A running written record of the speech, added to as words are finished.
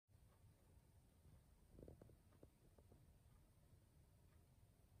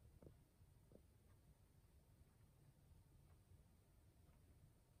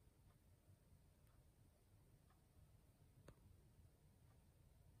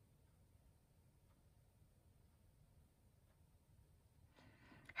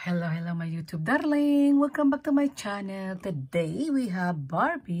Hello, my YouTube darling. Welcome back to my channel. Today we have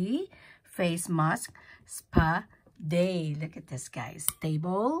Barbie face mask spa day. Look at this, guys.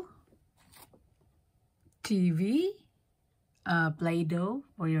 Table, TV, Play-Doh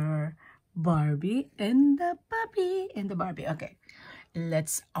for your Barbie and the puppy and the Barbie. Okay,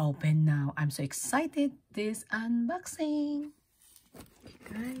 let's open now. I'm so excited. This unboxing. Okay,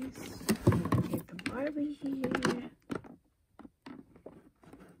 guys, get the Barbie here.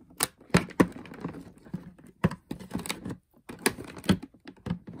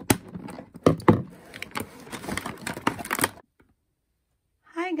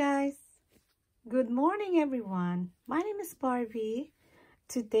 Hi guys, good morning everyone. My name is Barbie.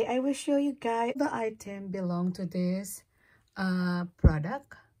 Today I will show you guys the item belong to this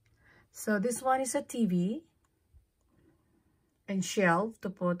product. So this one is a TV and shelf to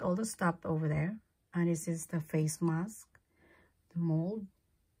put all the stuff over there, and this is the face mask, the mold,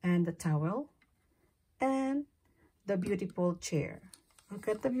 and the towel, and the beautiful chair. Look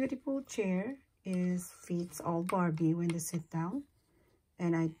at the beautiful chair. It fits all Barbie when they sit down.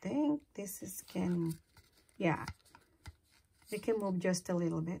 And I think this is yeah, they can move just a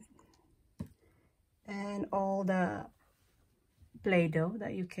little bit. And all the Play-Doh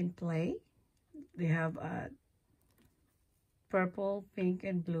that you can play. They have purple, pink,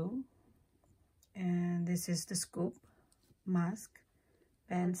 and blue. And this is the scoop, mask,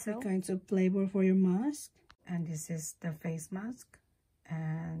 pencil, kinds of flavor for your mask. And this is the face mask,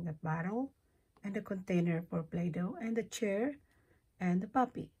 and the bottle, and the container for Play-Doh, and the chair, and the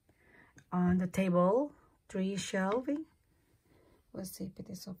puppy. On the table, 3 shelving. Let's see if it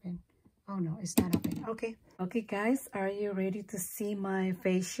is open. Oh no, it's not open. Okay guys, are you ready to see my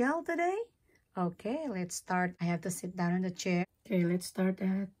facial today? Okay, let's start. I have to sit down on the chair. Okay, let's start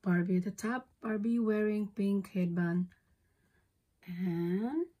at Barbie at the top. Barbie wearing pink headband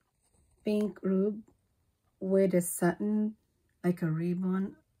and pink robe with a satin, like a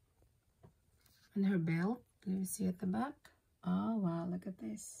ribbon on her belt. Let me see at the back. Oh wow, look at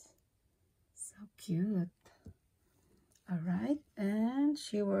this, so cute. All right, and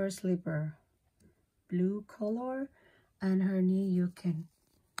she wears slipper, blue color, and her knee you can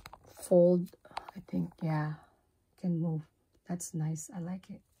fold. I think, yeah, can move. That's nice. I like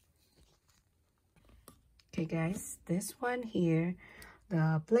it. Okay guys, this one here,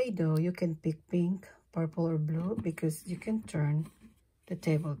 the Play-Doh, you can pick pink, purple, or blue because you can turn the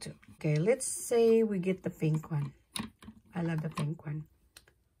table too. Okay, let's say we get the pink one. I love the pink one.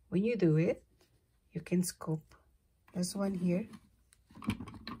 When you do it, you can scoop. This one here.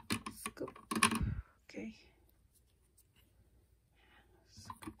 Scoop. Okay.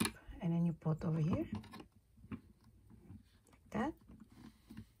 Scoop. And then you put over here. Like that.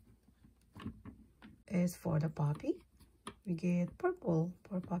 Is for the puppy. We get purple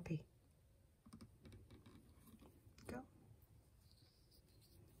for puppy. Go.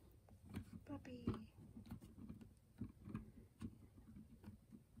 Puppy.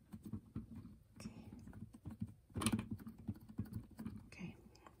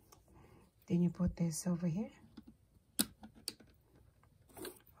 Then you put this over here.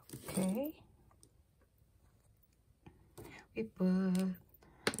 Okay. We put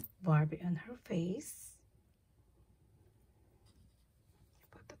Barbie on her face.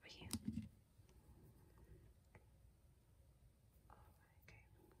 Put over here. Okay.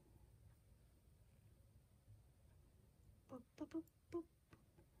 Boop, boop, boop, boop.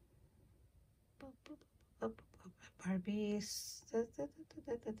 Boop, boop, boop, boop. Barbie's.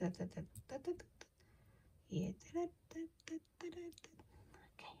 Yeah.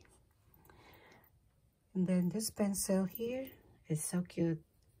 Okay. And then this pencil here is so cute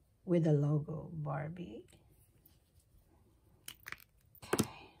with the logo Barbie.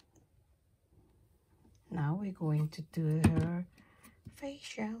 Okay. Now we're going to do her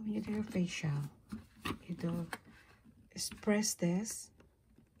facial. When you do your facial, you do is press this.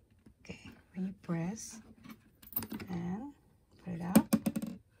 Okay. When you press and put it up,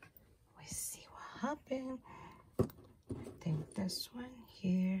 we see what happened. I think this one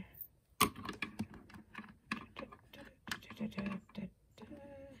here.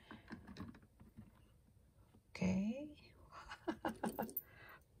 Okay.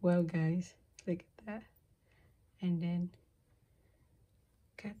 Well guys, look at that. And then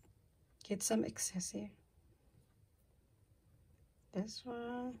get some excess here. This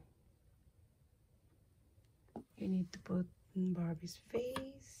one you need to put in Barbie's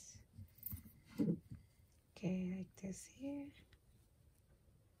face. Okay, like this here.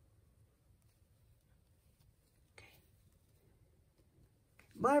 Okay.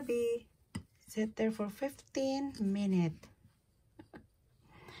 Barbie, sit there for 15 minutes.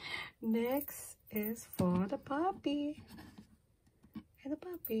 Next is for the puppy. And the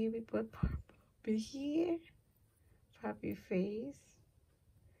puppy, we put puppy here. Puppy face.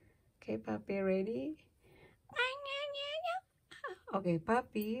 Okay, puppy, ready? Okay,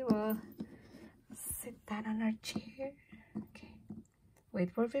 puppy will sit down on our chair. Okay,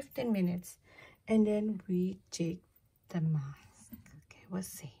 wait for 15 minutes. And then we take the mask. Okay, we'll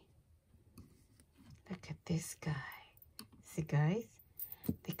see. Look at this guy. See, guys?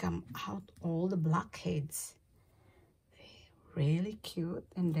 They come out all the blackheads. Really cute.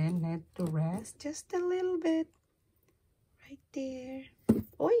 And then let to rest just a little bit. Right there.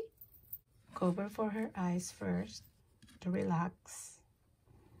 Oi! Cover for her eyes first to relax.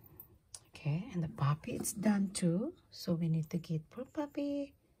 Okay, and the puppy, it's done too. So we need to get poor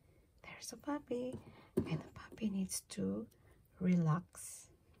puppy. There's a puppy. And the puppy needs to relax.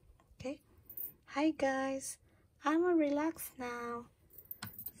 Okay. Hi guys. I'm relaxed now.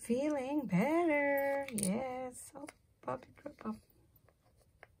 Feeling better. Yes. Oh, puppy, puppy.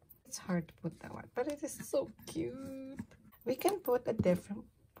 It's hard to put that one, but it is so cute. We can put a different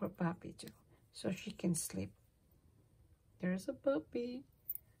for puppy too, so she can sleep. There's a puppy.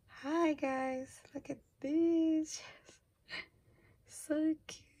 Hi guys, look at this. So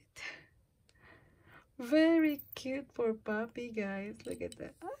cute. Very cute for puppy, guys. Look at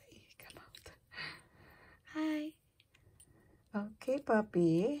that. Ay, come out. Hi. Okay,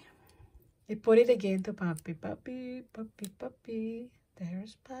 puppy. We put it again to puppy. Puppy, puppy, puppy.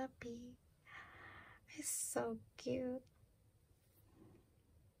 There's puppy. It's so cute.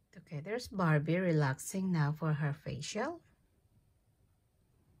 Okay, there's Barbie relaxing now for her facial.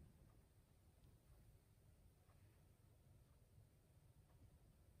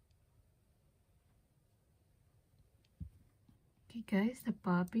 Okay guys, the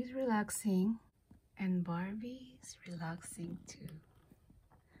puppy's relaxing and Barbie is relaxing too.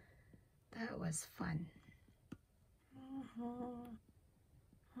 That was fun.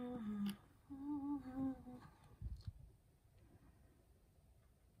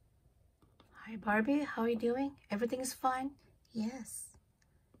 Hi Barbie, how are you doing? Everything is fine? Yes,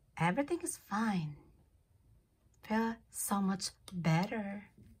 everything is fine. Feel so much better.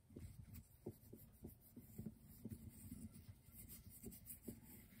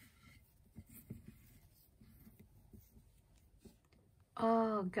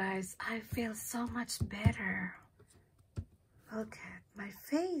 Oh guys, I feel so much better. Look at my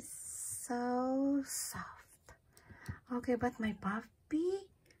face, so soft. Okay, but my puppy,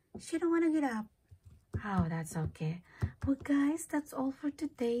 she don't want to get up. Oh, that's okay. Well guys, that's all for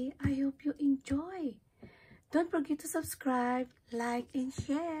today. I hope you enjoy. Don't forget to subscribe, like, and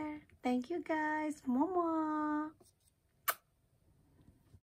share. Thank you guys. Mama.